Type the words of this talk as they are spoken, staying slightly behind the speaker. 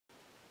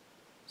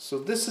So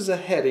this is a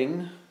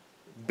Heddon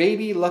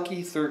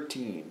Lucky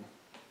 13.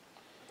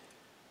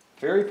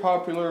 Very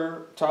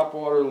popular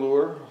topwater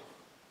lure.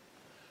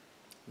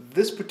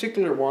 This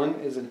particular one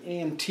is an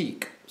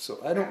antique, so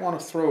I don't want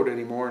to throw it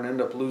anymore and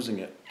end up losing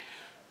it.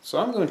 So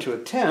I'm going to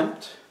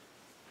attempt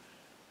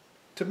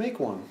to make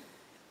one.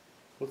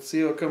 Let's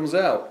see how it comes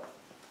out.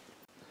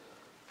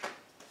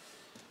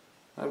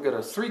 I've got a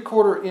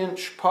 3/4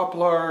 inch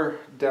poplar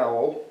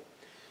dowel,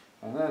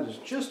 and that is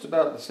just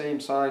about the same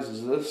size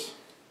as this.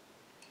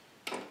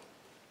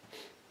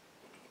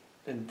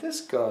 And this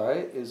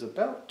guy is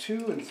about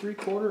 2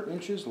 3/4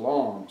 inches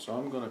long. So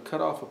I'm going to cut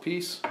off a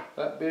piece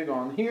that big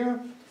on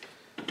here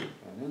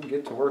and then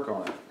get to work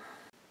on it.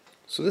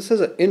 So this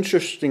has an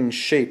interesting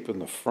shape in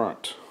the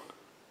front.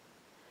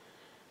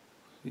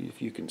 See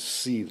if you can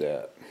see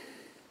that.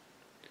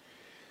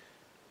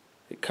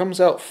 It comes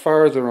out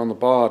farther on the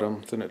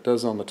bottom than it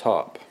does on the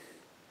top.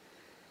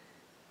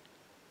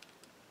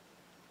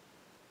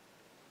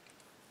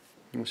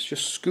 And it's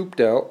just scooped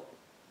out.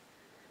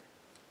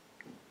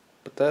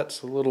 But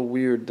that's a little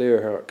weird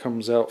there, how it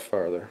comes out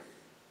farther.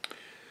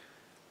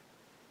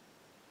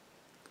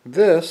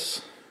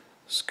 This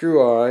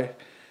screw eye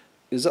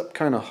is up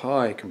kind of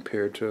high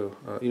compared to,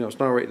 it's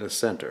not right in the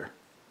center.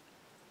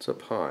 It's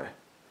up high.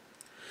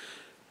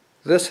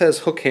 This has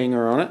hook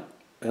hanger on it,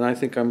 and I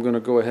think I'm going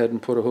to go ahead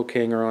and put a hook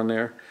hanger on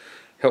there.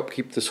 Help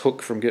keep this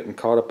hook from getting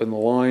caught up in the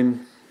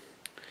line.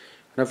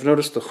 And I've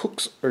noticed the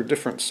hooks are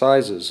different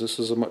sizes. This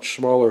is a much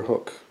smaller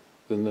hook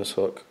than this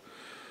hook.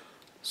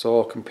 So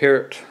I'll compare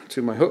it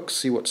to my hooks,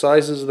 see what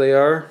sizes they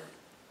are.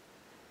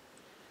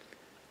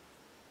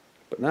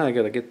 But now I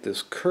got to get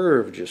this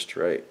curve just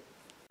right.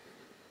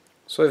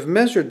 So I've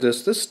measured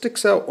this. This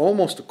sticks out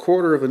almost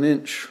 1/4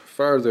 inch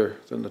farther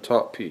than the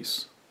top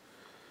piece.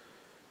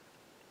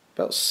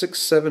 About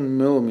 6-7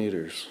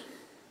 millimeters.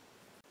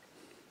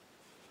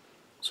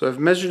 So I've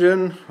measured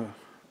in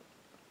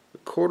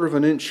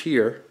 1/4 inch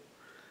here.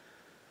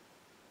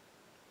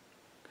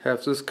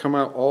 Have this come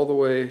out all the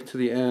way to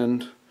the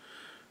end.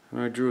 And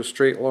I drew a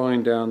straight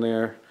line down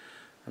there,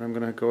 and I'm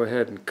going to go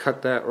ahead and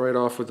cut that right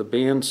off with a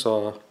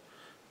bandsaw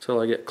until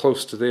I get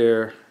close to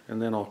there,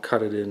 and then I'll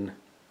cut it in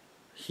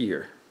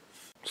here.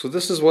 So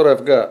this is what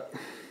I've got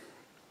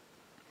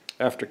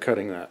after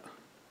cutting that.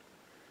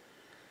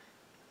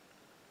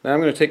 Now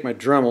I'm going to take my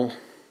Dremel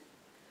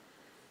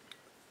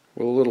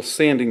with a little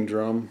sanding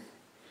drum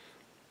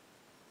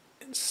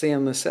and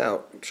sand this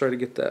out and try to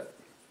get that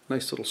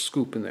nice little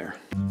scoop in there.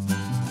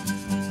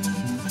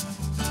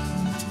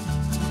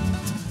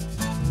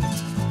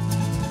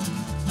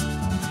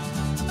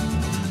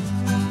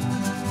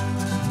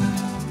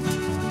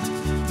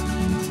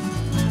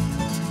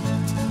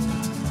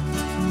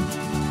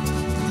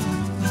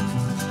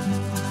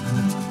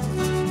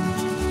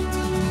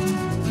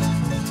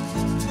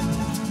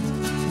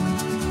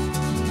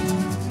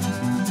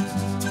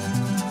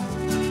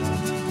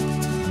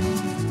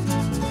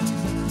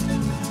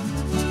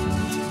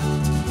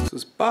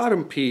 This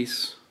bottom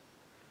piece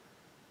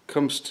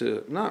comes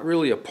to not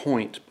really a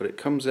point, but it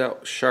comes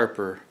out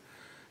sharper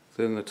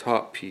than the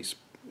top piece.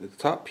 The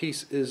top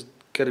piece is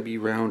got to be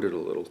rounded a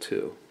little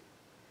too.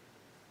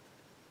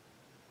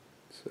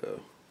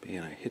 So,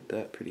 man, I hit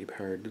that pretty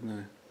hard, didn't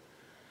I?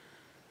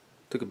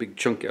 Took a big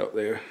chunk out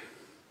there.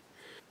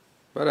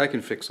 But I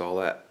can fix all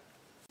that.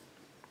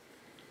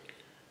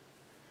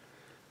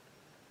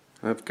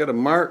 I've got a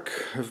mark.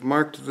 I've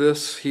marked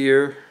this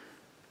here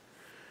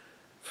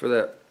for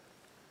that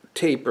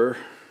taper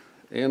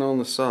and on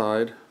the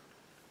side.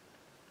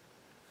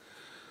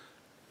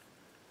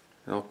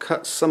 I'll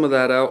cut some of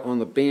that out on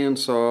the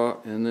bandsaw,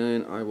 and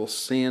then I will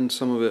sand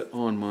some of it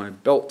on my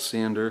belt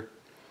sander,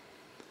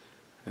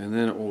 and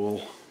then it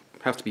will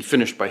have to be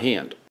finished by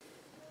hand.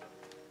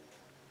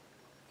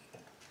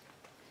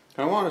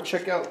 I want to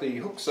check out the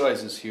hook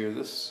sizes here.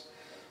 This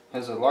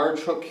has a large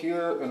hook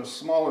here and a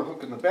smaller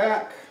hook in the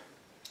back.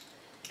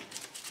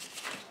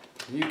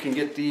 You can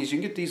get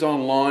these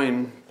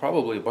online,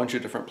 probably a bunch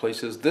of different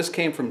places. This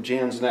came from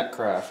Jan's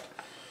Netcraft.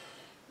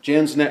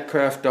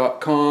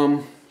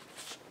 jansnetcraft.com.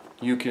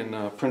 You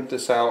can print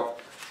this out,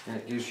 and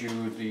it gives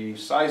you the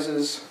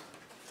sizes.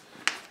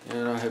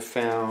 And I have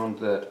found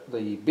that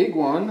the big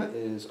one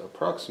is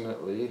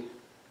approximately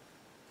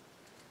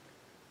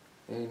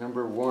a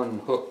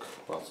 #1 hook.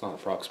 Well, it's not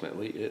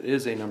approximately, it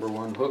is a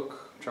 #1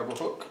 hook, treble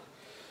hook.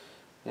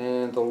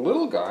 And the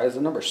little guy is a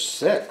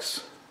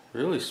 #6,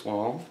 really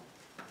small.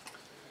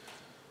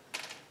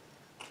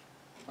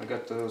 I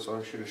got those,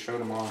 I should have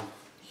showed them on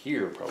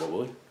here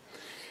probably.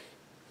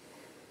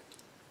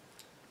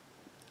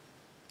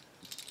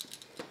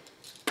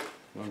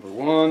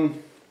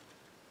 #1,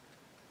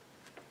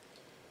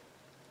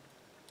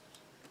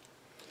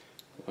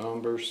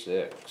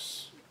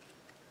 #6.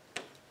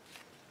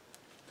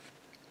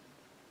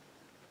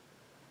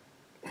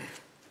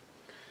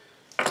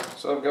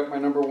 So I've got my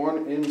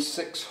 #1 in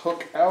 6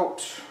 hook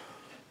out.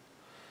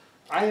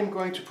 I am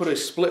going to put a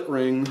split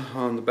ring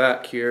on the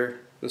back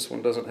here. This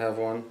one doesn't have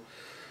one.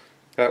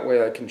 That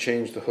way I can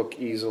change the hook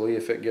easily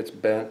if it gets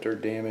bent or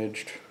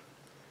damaged.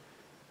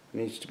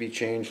 needs to be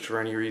changed for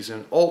any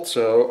reason.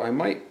 Also, I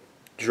might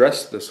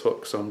dress this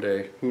hook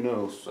someday. Who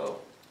knows?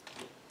 So,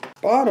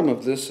 bottom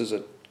of this is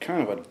a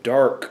kind of a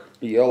dark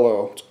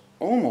yellow. It's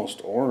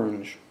almost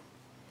orange.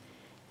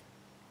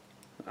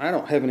 I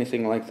don't have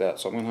anything like that,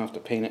 so I'm going to have to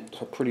paint it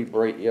a pretty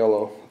bright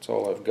yellow. That's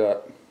all I've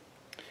got.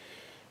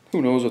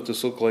 Who knows what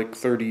this looked like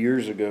 30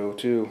 years ago,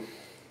 too.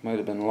 Might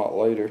have been a lot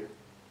lighter.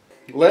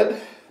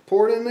 Lead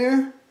poured in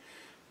there.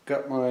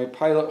 Got my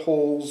pilot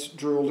holes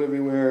drilled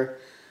everywhere.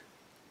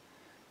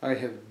 I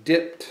have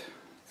dipped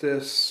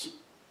this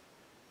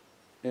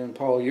in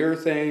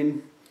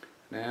polyurethane.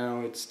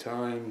 Now it's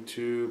time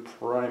to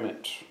prime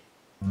it.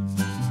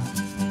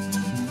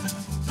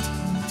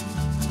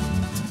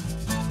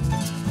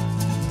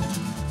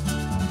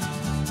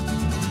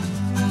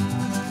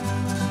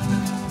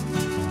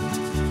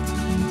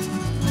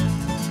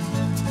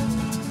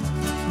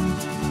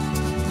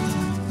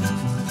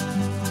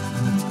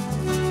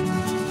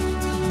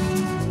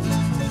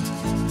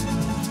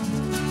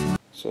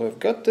 So I've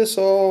got this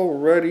all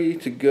ready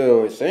to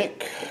go, I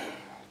think.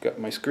 Got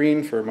my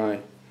screen for my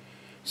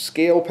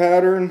scale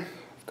pattern.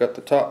 I've got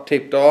the top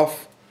taped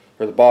off,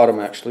 or the bottom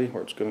actually,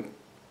 where it's going to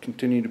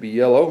continue to be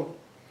yellow.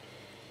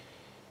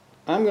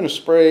 I'm going to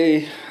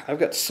spray, I've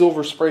got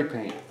silver spray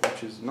paint,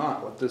 which is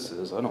not what this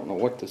is. I don't know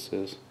what this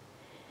is.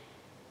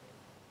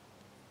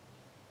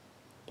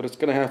 But it's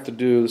going to have to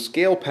do, the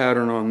scale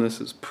pattern on this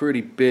is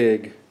pretty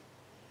big.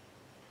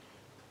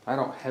 I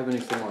don't have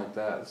anything like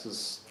that. This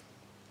is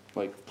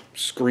like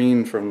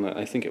screen from the,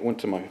 I think it went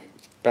to my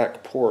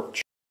back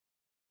porch.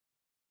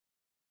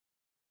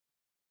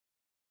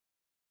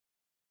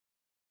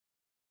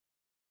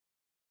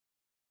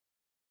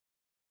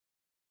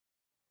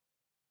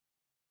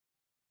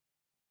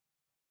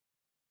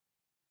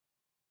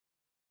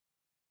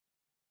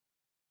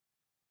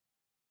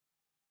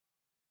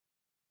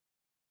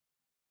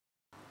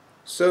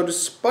 So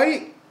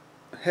despite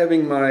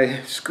having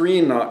my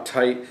screen not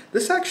tight,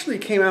 this actually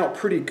came out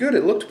pretty good.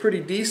 It looked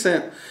pretty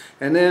decent,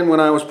 and then when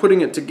I was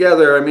putting it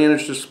together, I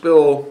managed to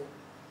spill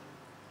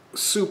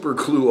super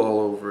glue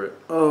all over it.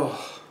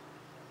 Oh,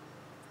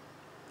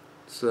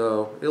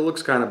 so it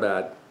looks kind of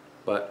bad,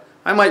 but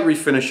I might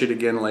refinish it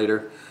again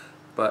later.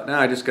 But now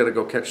I just got to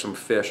go catch some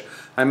fish.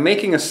 I'm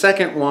making a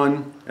second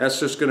one. That's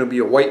just going to be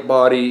a white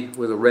body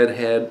with a red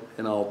head,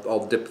 and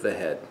I'll dip the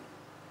head.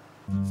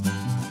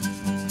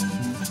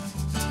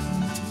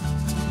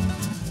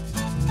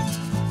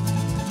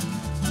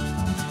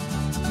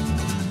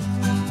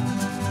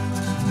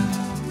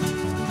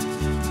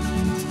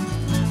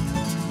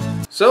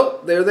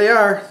 So there they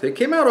are. They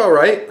came out all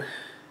right.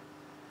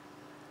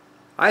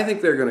 I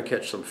think they're going to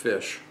catch some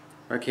fish.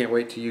 I can't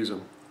wait to use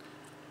them.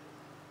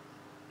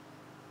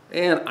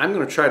 And I'm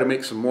going to try to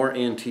make some more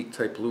antique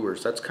type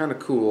lures. That's kind of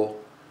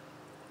cool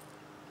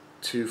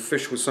to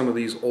fish with some of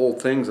these old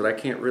things that I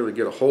can't really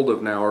get a hold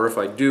of now, or if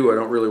I do, I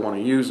don't really want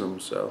to use them.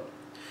 So,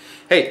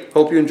 hey,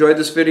 hope you enjoyed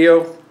this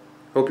video.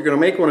 Hope you're going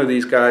to make one of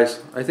these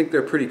guys. I think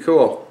they're pretty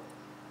cool.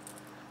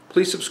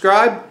 Please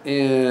subscribe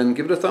and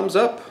give it a thumbs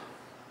up.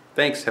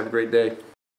 Thanks. Have a great day.